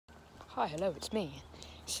Hi, hello, it's me.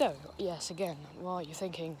 So, yes, again, well, you're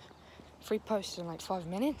thinking, 3 posts in like 5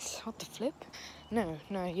 minutes? What the flip? No,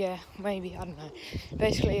 yeah, maybe, I don't know.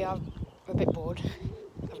 Basically, I'm a bit bored.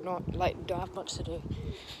 Don't have much to do.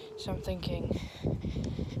 So I'm thinking,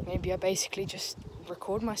 maybe I basically just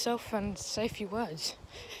record myself and say a few words.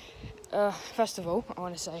 First of all, I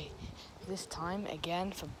want to say, this time,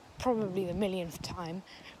 again, for probably the millionth time,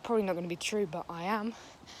 probably not going to be true, but I am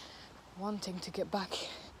wanting to get back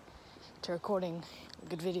to recording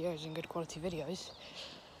good videos and good quality videos.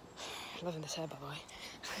 Loving this hair, by the way.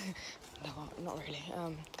 No, not really.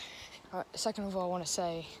 Second of all, I want to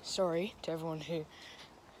say sorry to everyone who,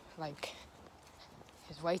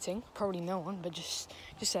 is waiting. Probably no one, but just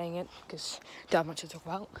saying it because don't have much to talk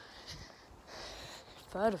about.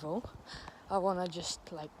 Third of all, I want to just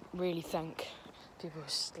really thank people who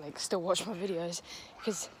still watch my videos,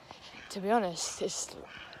 because to be honest,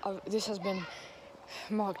 this has been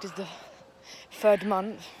marked as the third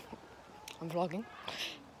month I'm vlogging.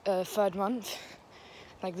 Third month.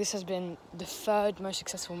 This has been the third most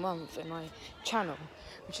successful month in my channel,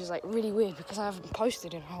 which is really weird because I haven't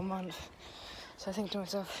posted in a whole month. So I think to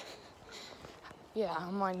myself, yeah, I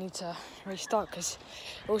might need to restart, because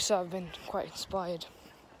also I've been quite inspired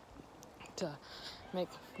to make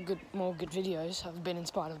more good videos. I've been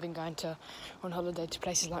inspired. I've been going on holiday to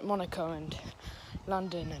places like Monaco and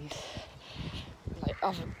London and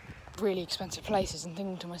other really expensive places, and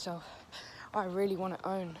thinking to myself, I really want to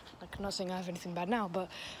own, I'm not saying I have anything bad now, but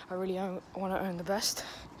I really want to own the best.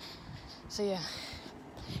 So yeah,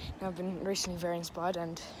 I've been recently very inspired,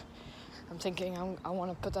 and I'm thinking I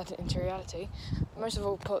want to put that into reality. Most of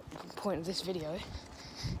all, the point of this video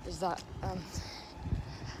is that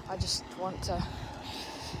I just want to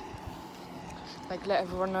let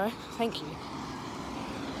everyone know, thank you.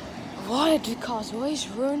 Why do cars always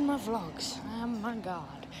ruin my vlogs? Oh my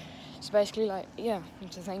god. So basically,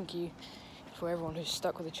 to thank you for everyone who's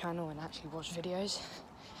stuck with the channel and actually watched videos.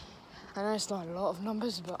 I know it's not a lot of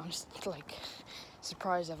numbers, but I'm just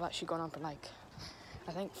surprised I've actually gone up in I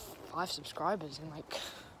think 5 subscribers in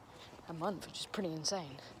a month, which is pretty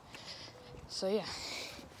insane. So yeah,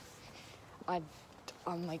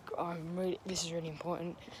 this is really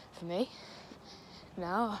important for me.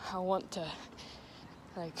 Now I want to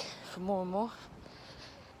for more and more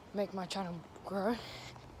make my channel grow,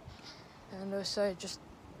 and also just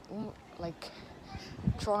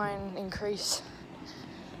try and increase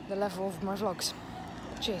the level of my vlogs.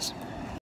 Cheers.